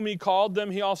 and whom he called,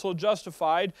 them he also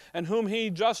justified, and whom he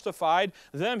justified,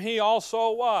 them he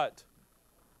also what?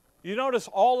 You notice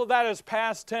all of that is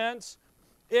past tense?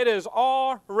 It is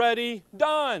already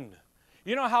done.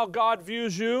 You know how God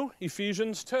views you?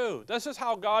 Ephesians 2. This is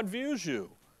how God views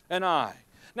you and I.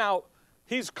 Now,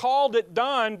 he's called it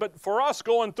done, but for us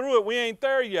going through it, we ain't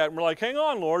there yet. And we're like, hang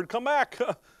on, Lord, come back.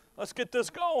 Let's get this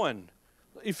going.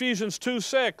 Ephesians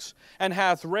 2:6, and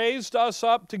hath raised us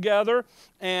up together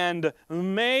and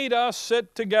made us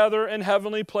sit together in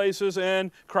heavenly places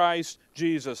in Christ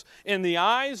Jesus. In the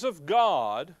eyes of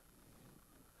God,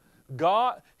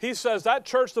 he says that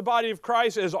church, the body of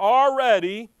Christ, is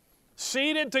already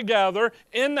seated together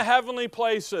in the heavenly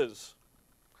places.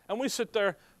 And we sit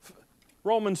there,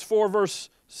 Romans 4 verse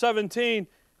 17,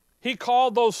 he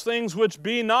called those things which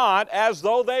be not as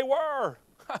though they were.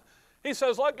 He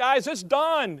says, look guys, it's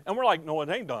done. And we're like, no, it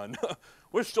ain't done.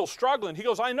 We're still struggling. He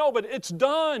goes, I know, but it's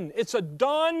done. It's a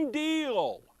done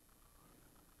deal.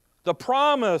 The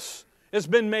promise has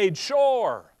been made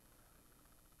sure.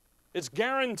 It's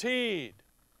guaranteed.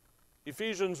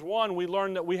 Ephesians 1, we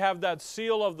learned that we have that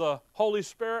seal of the Holy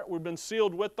Spirit. We've been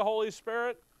sealed with the Holy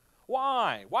Spirit.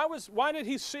 Why? Why did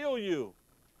he seal you?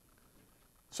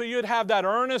 So you'd have that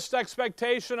earnest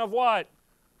expectation of what?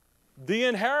 The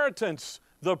inheritance.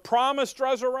 The promised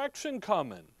resurrection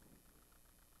coming.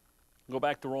 Go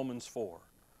back to Romans 4.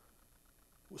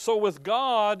 So with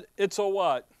God, it's a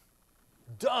what?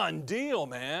 Done deal,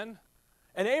 man.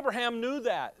 And Abraham knew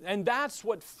that. And that's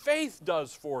what faith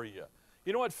does for you.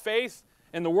 You know what faith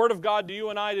and the Word of God to you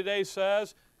and I today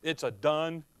says? It's a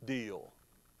done deal.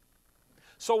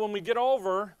 So when we get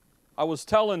over, I was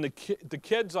telling the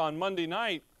kids on Monday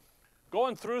night,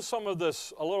 going through some of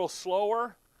this a little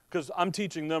slower, because I'm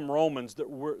teaching them Romans, that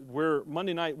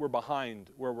Monday night we're behind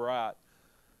where we're at.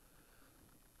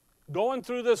 Going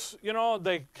through this, you know,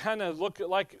 they kind of look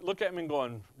at me and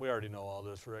going, we already know all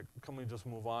this, Rick. Can we just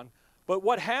move on? But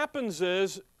what happens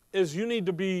is you need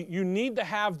to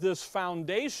have this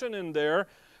foundation in there,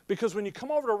 because when you come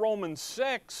over to Romans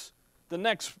 6, the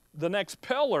next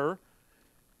pillar,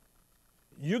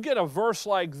 you get a verse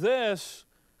like this.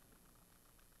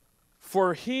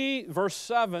 For he, verse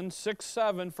 7, 6,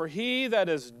 7, for he that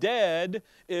is dead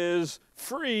is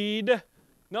freed.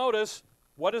 Notice,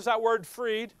 what is that word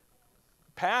freed?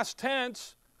 Past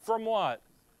tense, from what?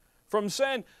 From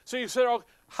sin. So you said, oh,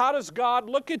 how does God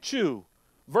look at you?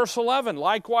 Verse 11,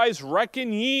 likewise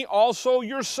reckon ye also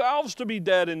yourselves to be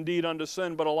dead indeed unto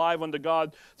sin, but alive unto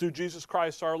God through Jesus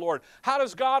Christ our Lord. How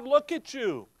does God look at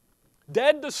you?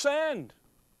 Dead to sin.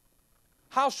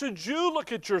 How should you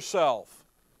look at yourself?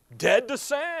 Dead to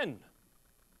sin.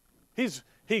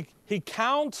 He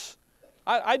counts.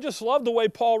 I just love the way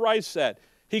Paul writes that.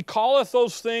 He calleth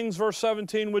those things, verse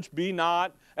 17, which be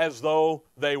not as though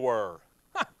they were.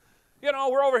 You know,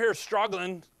 we're over here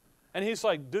struggling. And he's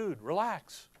like, dude,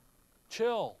 relax.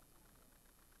 Chill.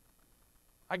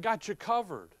 I got you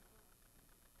covered.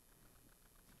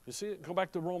 You see it? Go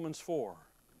back to Romans 4.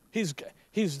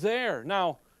 He's there.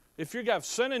 Now, If you have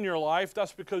sin in your life,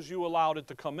 that's because you allowed it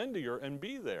to come into your and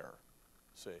be there.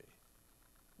 See?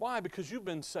 Why? Because you've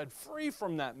been set free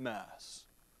from that mess.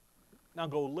 Now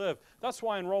go live. That's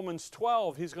why in Romans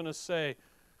 12, he's going to say,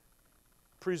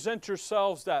 present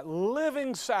yourselves that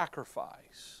living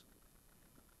sacrifice.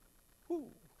 Whew.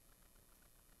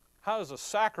 How does a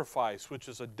sacrifice, which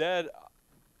is a dead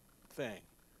thing,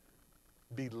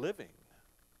 be living?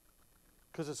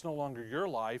 Because it's no longer your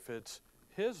life, it's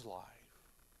His life.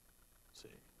 See?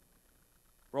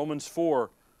 Romans 4,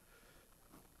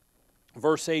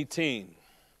 verse 18.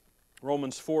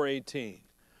 Romans 4:18.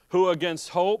 Who against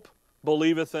hope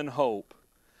believeth in hope,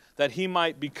 that he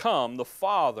might become the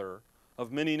father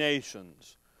of many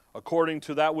nations. According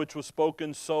to that which was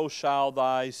spoken, so shall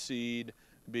thy seed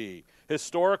be.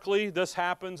 Historically, this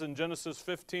happens in Genesis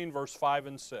 15, verse 5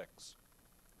 and 6.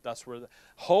 That's where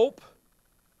hope,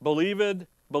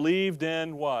 believed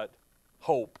in what?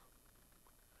 Hope.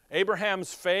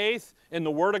 Abraham's faith in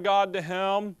the Word of God to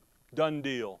him, done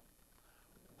deal.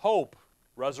 Hope,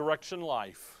 resurrection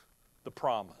life, the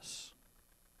promise.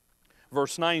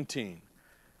 Verse 19,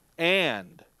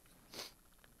 and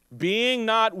being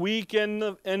not weak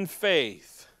in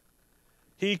faith,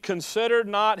 he considered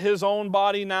not his own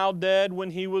body now dead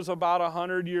when he was about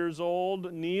 100 years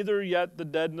old, neither yet the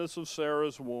deadness of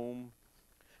Sarah's womb.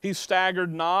 He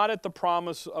staggered not at the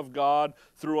promise of God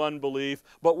through unbelief,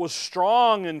 but was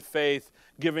strong in faith,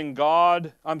 giving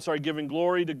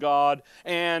glory to God,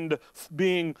 and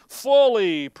being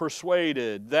fully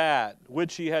persuaded that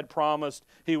which he had promised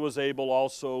he was able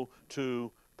also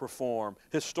to perform.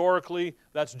 Historically,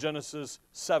 that's Genesis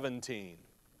 17.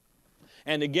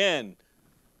 And again,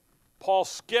 Paul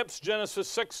skips Genesis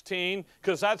 16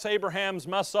 because that's Abraham's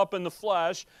mess up in the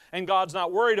flesh, and God's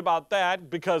not worried about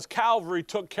that because Calvary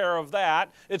took care of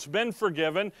that. It's been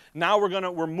forgiven. Now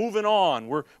we're moving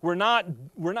on.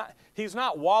 He's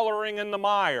not wallowing in the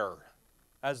mire,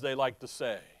 as they like to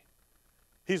say.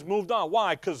 He's moved on.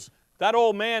 Why? Because that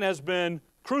old man has been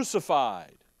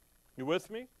crucified. You with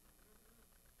me?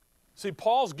 See,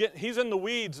 he's in the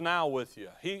weeds now with you.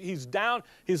 He's down.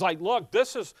 He's like, look,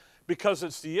 this is because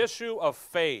it's the issue of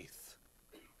faith.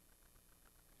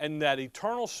 And that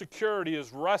eternal security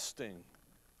is resting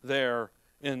there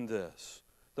in this.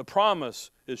 The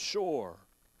promise is sure.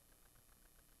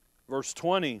 Verse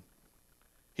 20,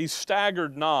 he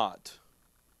staggered not.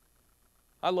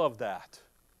 I love that.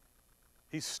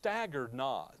 He staggered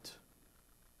not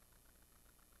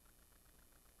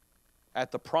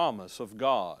at the promise of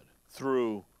God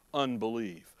through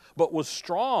unbelief, but was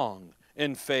strong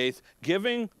in faith,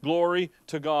 giving glory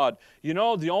to God. You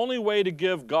know, the only way to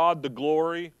give God the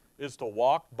glory is to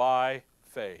walk by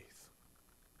faith.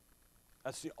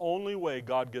 That's the only way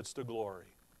God gets the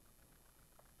glory.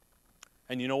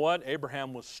 And you know what?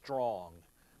 Abraham was strong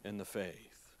in the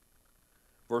faith.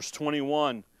 Verse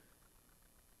 21,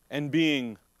 and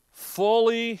being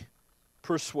fully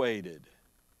persuaded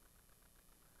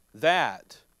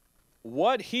that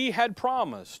what he had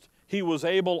promised, he was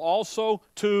able also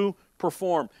to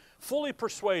perform. Fully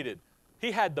persuaded.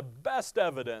 He had the best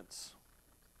evidence.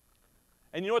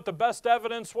 And you know what the best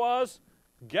evidence was?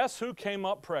 Guess who came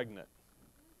up pregnant?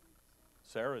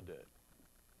 Sarah did.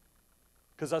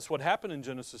 Because that's what happened in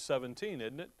Genesis 17,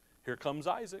 isn't it? Here comes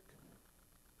Isaac.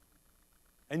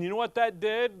 And you know what that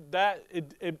did?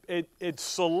 It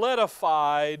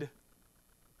solidified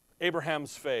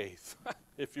Abraham's faith,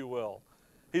 if you will.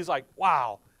 He's like,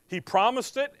 wow, he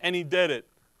promised it and he did it.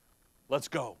 Let's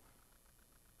go.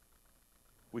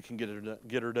 We can get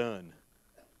her done.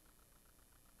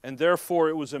 And therefore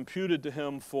it was imputed to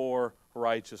him for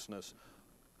righteousness.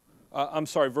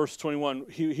 Verse 21.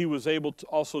 He was able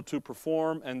also to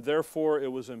perform, and therefore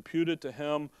it was imputed to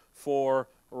him for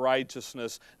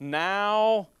righteousness.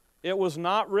 Now it was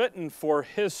not written for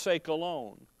his sake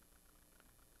alone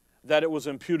that it was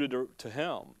imputed to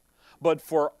him, but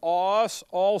for us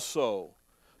also,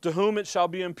 to whom it shall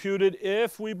be imputed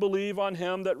if we believe on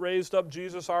him that raised up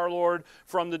Jesus our Lord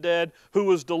from the dead, who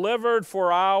was delivered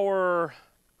for our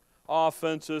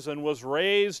offenses and was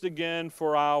raised again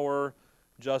for our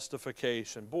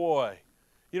justification. Boy,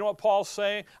 you know what Paul's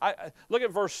saying? Look at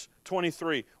verse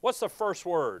 23. What's the first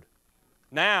word?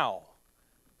 Now.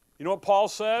 You know what Paul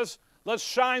says? Let's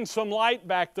shine some light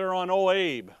back there on old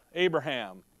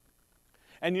Abraham.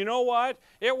 And you know what?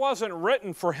 It wasn't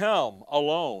written for him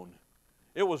alone.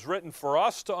 It was written for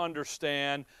us to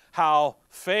understand how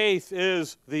faith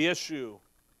is the issue.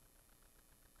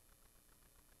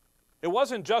 It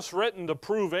wasn't just written to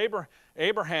prove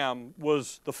Abraham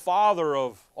was the father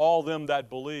of all them that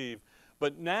believe.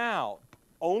 But now,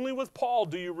 only with Paul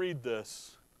do you read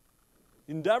this.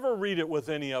 You never read it with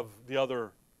any other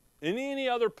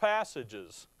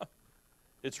passages.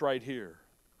 It's right here.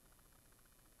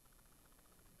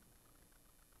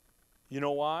 You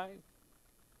know why?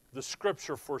 The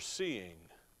Scripture foreseeing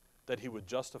that he would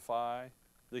justify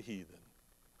the heathen.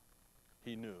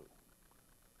 He knew.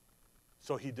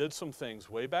 So he did some things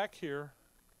way back here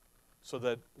so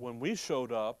that when we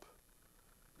showed up,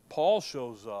 Paul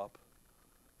shows up,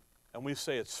 and we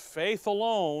say it's faith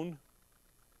alone,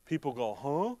 people go,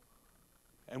 huh?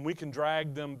 And we can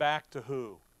drag them back to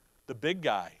who? The big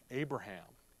guy, Abraham,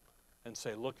 and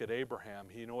say, look at Abraham.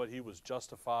 You know what? He was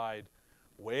justified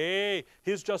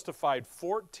he's justified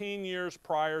 14 years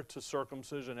prior to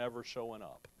circumcision ever showing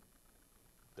up.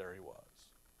 There he was.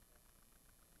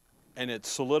 And it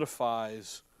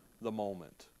solidifies the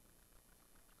moment.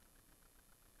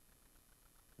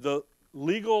 The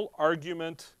legal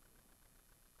argument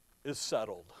is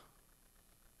settled.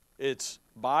 It's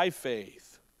by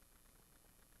faith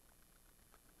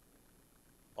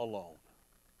alone.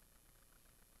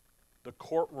 The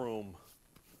courtroom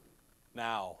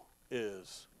now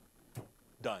is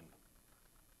done.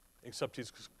 Except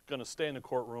he's going to stay in the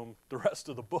courtroom the rest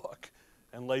of the book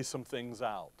and lay some things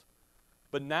out.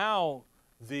 But now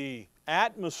the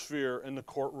atmosphere in the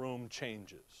courtroom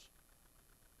changes.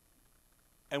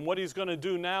 And what he's going to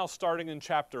do now, starting in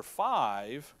chapter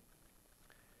 5,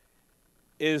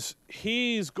 is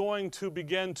he's going to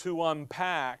begin to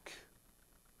unpack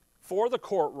for the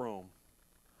courtroom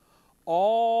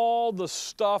all the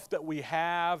stuff that we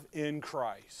have in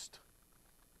Christ.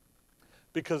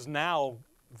 Because now,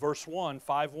 verse 1,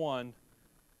 5:1,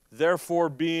 therefore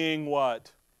being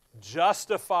what?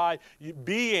 Justified.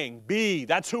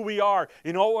 That's who we are.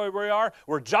 You know what we are?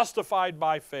 We're justified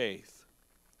by faith.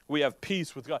 We have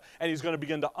peace with God. And he's going to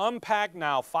begin to unpack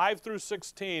now, 5 through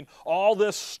 16, all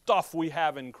this stuff we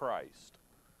have in Christ.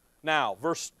 Now,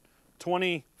 verse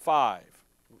 25,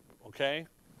 okay?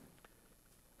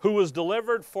 Who was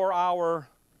delivered for our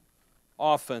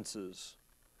offenses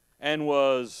and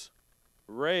was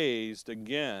raised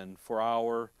again for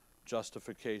our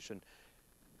justification.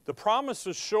 The promise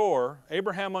is sure.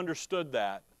 Abraham understood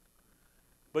that.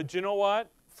 But you know what?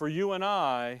 For you and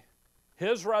I,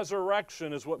 his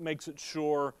resurrection is what makes it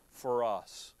sure for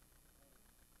us.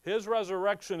 His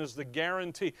resurrection is the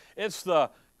guarantee. It's the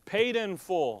paid in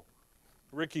full.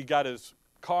 Ricky got his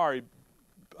car.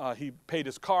 He paid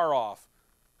his car off.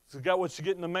 So he got what you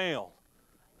get in the mail.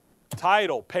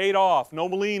 Title, paid off, no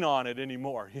lien on it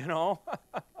anymore, you know?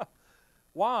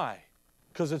 Why?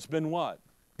 Because it's been what?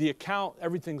 The account,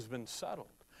 everything's been settled.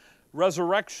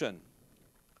 Resurrection.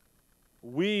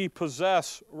 We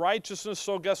possess righteousness,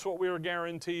 so guess what we were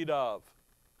guaranteed of?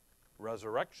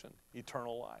 Resurrection,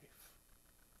 eternal life.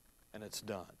 And it's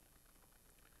done.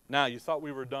 Now, you thought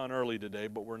we were done early today,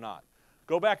 but we're not.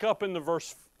 Go back up into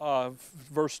verse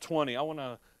 20. I want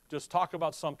to just talk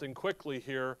about something quickly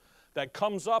here that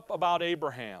comes up about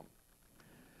Abraham.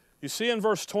 You see in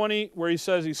verse 20 where he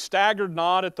says, he staggered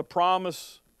not at the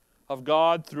promise of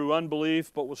God through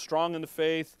unbelief, but was strong in the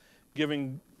faith,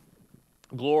 giving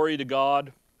glory to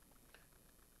God.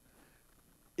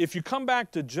 If you come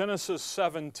back to Genesis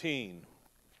 17,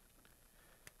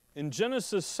 in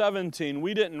Genesis 17,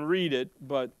 we didn't read it,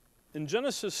 but in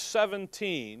Genesis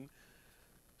 17,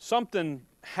 something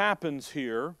happens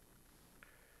here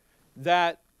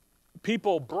that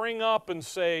people bring up and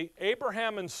say,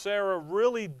 Abraham and Sarah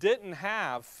really didn't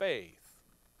have faith,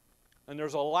 and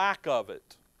there's a lack of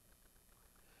it.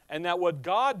 And that what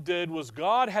God did was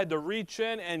God had to reach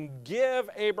in and give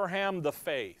Abraham the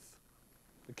faith,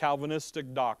 the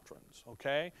Calvinistic doctrines,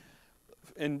 okay?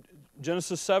 In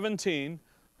Genesis 17,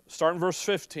 start in verse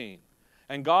 15.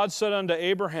 And God said unto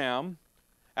Abraham,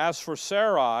 as for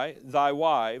Sarai, thy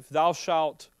wife, thou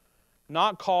shalt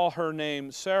not call her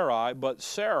name Sarai, but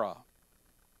Sarah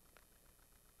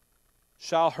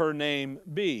shall her name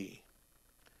be.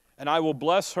 And I will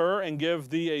bless her and give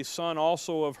thee a son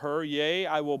also of her. Yea,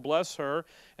 I will bless her,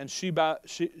 and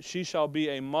she shall be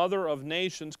a mother of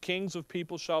nations. Kings of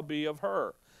people shall be of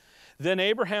her. Then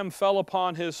Abraham fell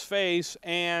upon his face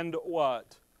and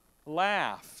what?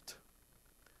 Laughed.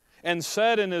 And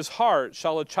said in his heart,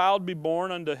 shall a child be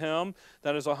born unto him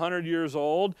that is 100 years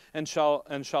old? And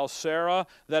shall Sarah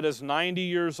that is 90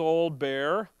 years old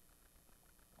bear?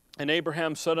 And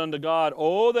Abraham said unto God,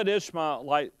 oh, that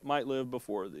Ishmael might live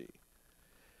before thee.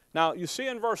 Now, you see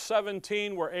in verse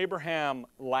 17 where Abraham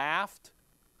laughed?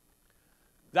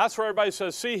 That's where everybody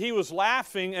says, see, he was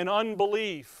laughing in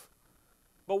unbelief.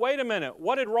 But wait a minute,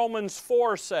 what did Romans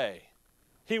 4 say?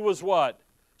 He was what?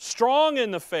 Strong in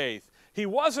the faith. He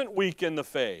wasn't weak in the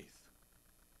faith.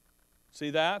 See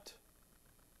that?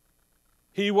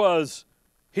 He was,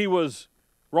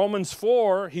 Romans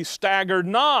 4, he staggered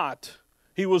not.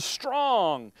 He was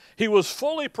strong. He was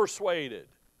fully persuaded.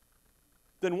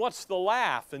 Then what's the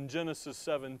laugh in Genesis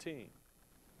 17?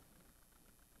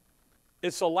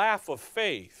 It's a laugh of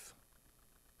faith.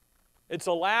 It's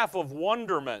a laugh of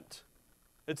wonderment.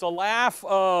 It's a laugh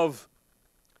of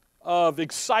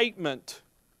excitement,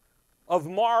 of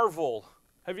marvel.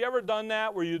 Have you ever done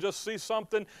that where you just see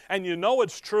something and you know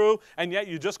it's true and yet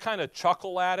you just kind of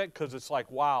chuckle at it because it's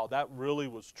like, wow, that really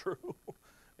was true.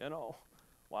 You know,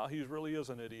 wow, he really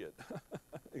is an idiot.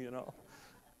 You know,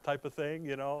 type of thing,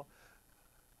 you know.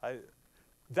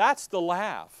 That's the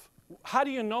laugh. How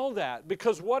do you know that?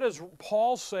 Because what does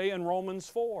Paul say in Romans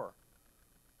 4?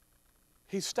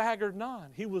 He staggered not.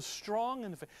 He was strong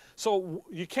in the faith. So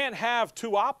you can't have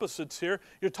two opposites here.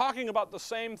 You're talking about the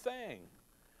same thing.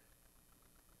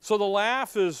 So the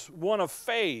laugh is one of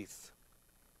faith.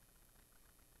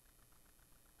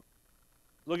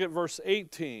 Look at verse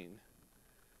 18.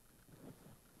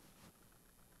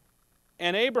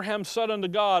 And Abraham said unto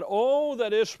God, oh,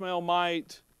 that Ishmael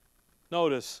might,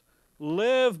 notice,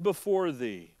 live before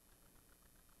thee.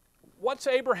 What's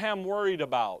Abraham worried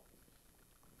about?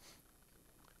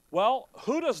 Well,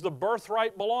 who does the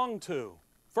birthright belong to?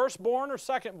 Firstborn or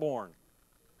secondborn?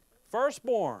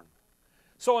 Firstborn.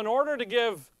 So in order to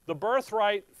give the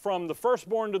birthright from the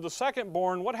firstborn to the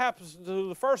secondborn, what happens to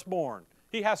the firstborn?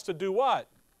 He has to do what?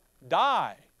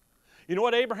 Die. You know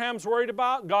what Abraham's worried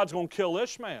about? God's going to kill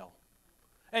Ishmael.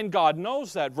 And God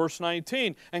knows that. Verse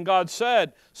 19, and God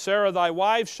said, Sarah thy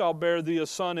wife shall bear thee a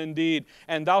son indeed,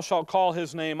 and thou shalt call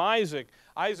his name Isaac.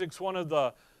 Isaac's one of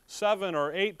the 7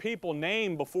 or 8 people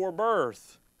named before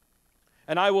birth.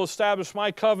 And I will establish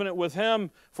my covenant with him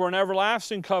for an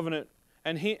everlasting covenant,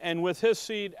 and with his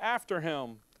seed after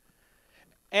him.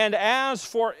 And as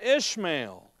for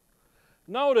Ishmael,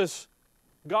 notice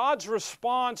God's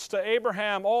response to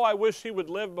Abraham, oh, I wish he would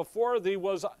live before thee,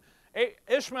 was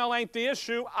Ishmael ain't the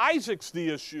issue, Isaac's the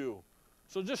issue.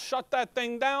 So just shut that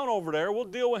thing down over there. We'll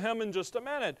deal with him in just a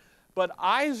minute. But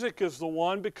Isaac is the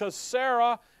one because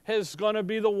Sarah is going to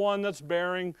be the one that's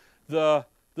bearing the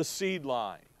seed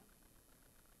line.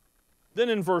 Then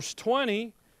in verse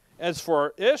 20, as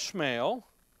for Ishmael,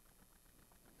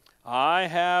 I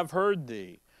have heard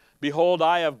thee. Behold,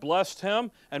 I have blessed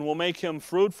him, and will make him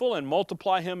fruitful, and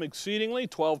multiply him exceedingly.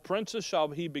 12 princes shall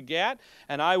he begat,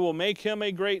 and I will make him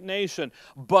a great nation.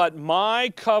 But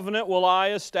my covenant will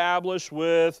I establish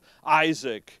with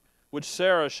Isaac, which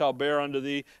Sarah shall bear unto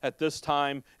thee at this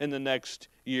time in the next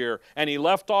year. And he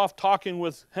left off talking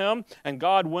with him, and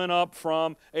God went up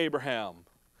from Abraham.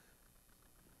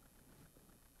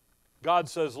 God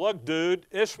says, look, dude,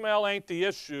 Ishmael ain't the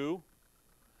issue.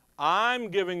 I'm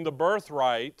giving the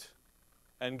birthright,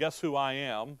 and guess who I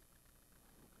am?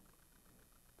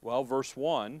 Well, verse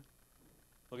 1,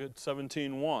 look at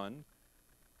 17:1.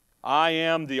 I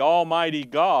am the Almighty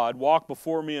God, walk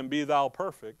before me and be thou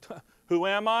perfect. Who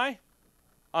am I?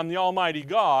 I'm the Almighty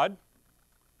God,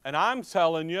 and I'm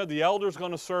telling you, the elder's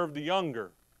going to serve the younger,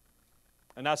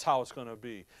 and that's how it's going to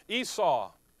be.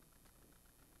 Esau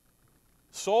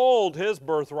sold his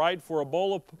birthright for a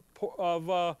bowl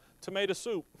of tomato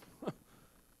soup.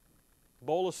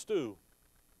 Bowl of stew.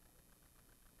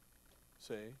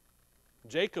 See?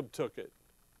 Jacob took it.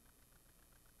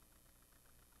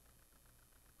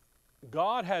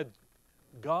 God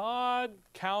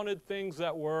counted things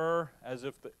that were as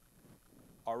if they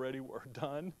already were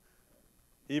done.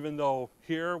 Even though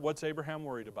here, what's Abraham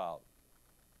worried about?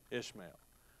 Ishmael.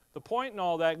 The point in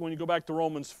all that, when you go back to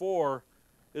Romans 4,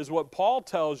 is what Paul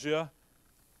tells you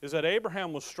is that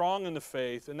Abraham was strong in the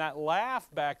faith, and that laugh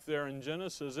back there in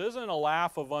Genesis isn't a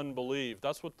laugh of unbelief.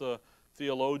 That's what the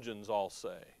theologians all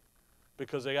say,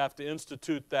 because they have to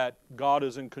institute that God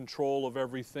is in control of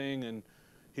everything, and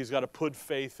he's got to put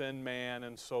faith in man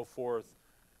and so forth.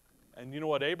 And you know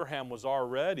what? Abraham was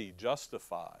already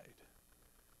justified.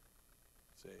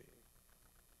 See,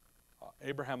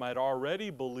 Abraham had already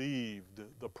believed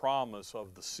the promise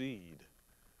of the seed.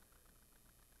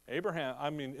 Abraham, I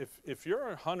mean, if you're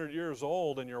 100 years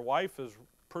old and your wife is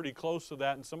pretty close to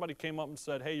that and somebody came up and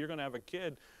said, hey, you're going to have a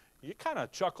kid, you kind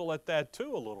of chuckle at that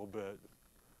too a little bit,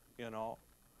 you know.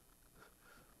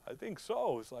 I think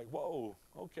so. It's like, whoa,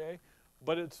 okay.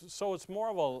 But it's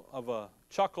more of a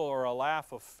chuckle or a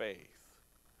laugh of faith.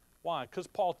 Why? Because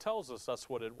Paul tells us that's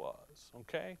what it was,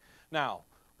 okay? Now,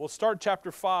 we'll start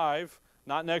chapter 5,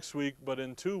 not next week, but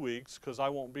in 2 weeks, because I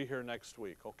won't be here next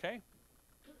week, okay?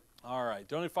 All right.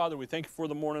 Dear Heavenly Father, we thank you for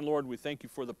the morning, Lord. We thank you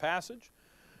for the passage.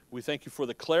 We thank you for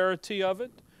the clarity of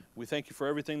it. We thank you for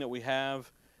everything that we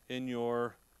have in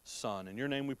your Son. In your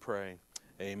name we pray.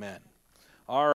 Amen. All right.